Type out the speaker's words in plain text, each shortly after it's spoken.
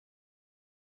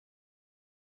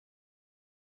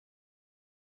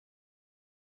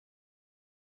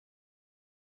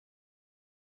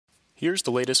Here's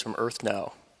the latest from Earth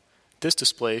Now. This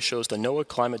display shows the NOAA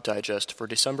Climate Digest for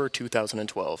December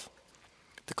 2012.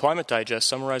 The Climate Digest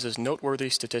summarizes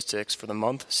noteworthy statistics for the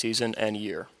month, season, and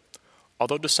year.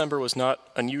 Although December was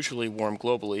not unusually warm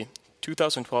globally,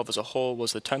 2012 as a whole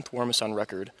was the 10th warmest on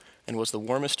record and was the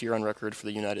warmest year on record for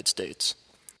the United States.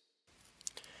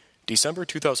 December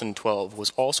 2012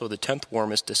 was also the 10th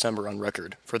warmest December on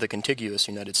record for the contiguous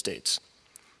United States.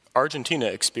 Argentina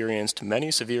experienced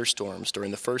many severe storms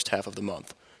during the first half of the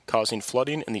month, causing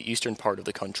flooding in the eastern part of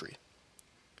the country.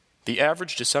 The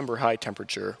average December high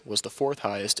temperature was the fourth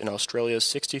highest in Australia's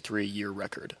 63-year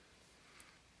record.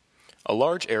 A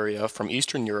large area from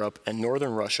Eastern Europe and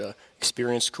northern Russia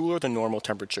experienced cooler than normal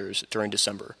temperatures during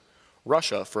December.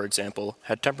 Russia, for example,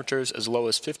 had temperatures as low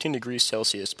as 15 degrees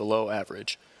Celsius below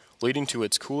average, leading to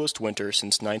its coolest winter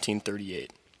since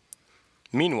 1938.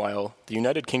 Meanwhile, the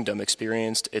United Kingdom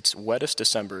experienced its wettest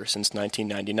December since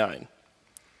 1999.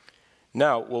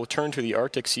 Now, we'll turn to the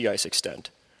Arctic sea ice extent.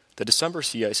 The December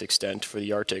sea ice extent for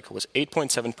the Arctic was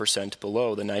 8.7% below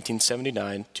the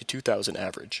 1979 to 2000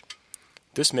 average.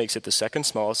 This makes it the second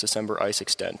smallest December ice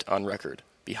extent on record,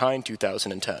 behind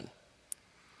 2010.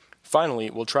 Finally,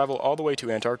 we'll travel all the way to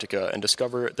Antarctica and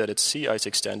discover that its sea ice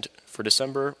extent for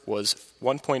December was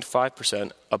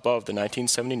 1.5% above the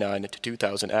 1979 to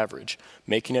 2000 average,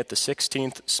 making it the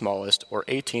 16th smallest or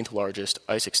 18th largest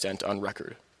ice extent on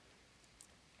record.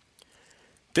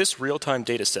 This real-time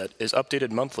dataset is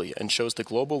updated monthly and shows the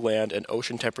global land and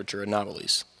ocean temperature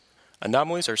anomalies.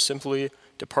 Anomalies are simply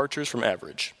departures from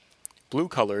average. Blue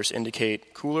colors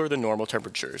indicate cooler than normal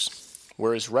temperatures,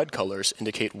 whereas red colors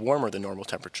indicate warmer than normal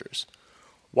temperatures.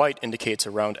 White indicates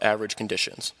around average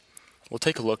conditions. We'll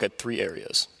take a look at three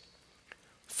areas.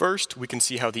 First, we can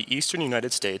see how the eastern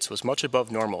United States was much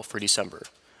above normal for December,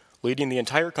 leading the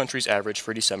entire country's average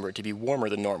for December to be warmer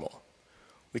than normal.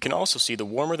 We can also see the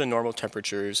warmer than normal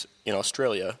temperatures in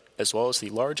Australia, as well as the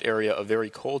large area of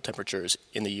very cold temperatures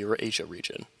in the Eurasia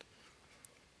region.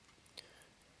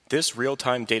 This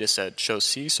real-time dataset shows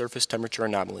sea surface temperature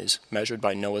anomalies measured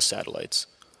by NOAA satellites.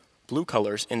 Blue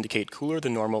colors indicate cooler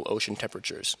than normal ocean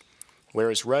temperatures,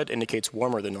 whereas red indicates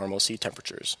warmer than normal sea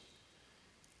temperatures.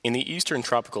 In the eastern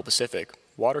tropical Pacific,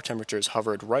 water temperatures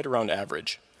hovered right around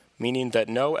average, meaning that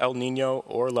no El Niño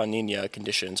or La Niña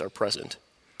conditions are present.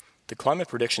 The Climate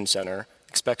Prediction Center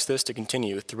expects this to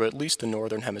continue through at least the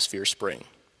northern hemisphere spring.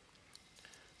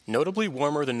 Notably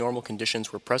warmer than normal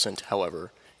conditions were present,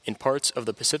 however, in parts of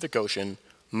the Pacific Ocean,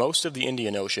 most of the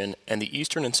Indian Ocean, and the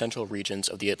eastern and central regions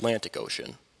of the Atlantic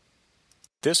Ocean.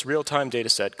 This real-time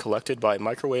dataset collected by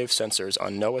microwave sensors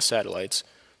on NOAA satellites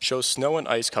shows snow and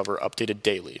ice cover updated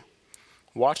daily.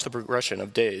 Watch the progression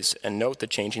of days and note the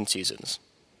changing seasons.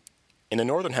 In the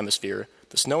northern hemisphere,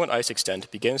 the snow and ice extent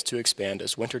begins to expand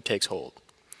as winter takes hold.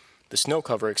 The snow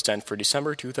cover extent for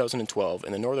December 2012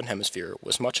 in the northern hemisphere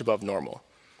was much above normal,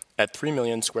 at 3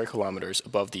 million square kilometers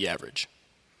above the average.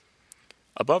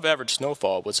 Above average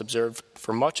snowfall was observed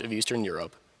for much of Eastern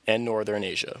Europe and Northern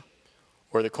Asia,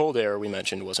 where the cold air we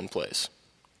mentioned was in place.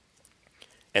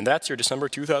 And that's your December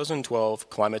 2012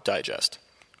 Climate Digest.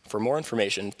 For more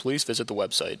information, please visit the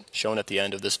website shown at the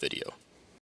end of this video.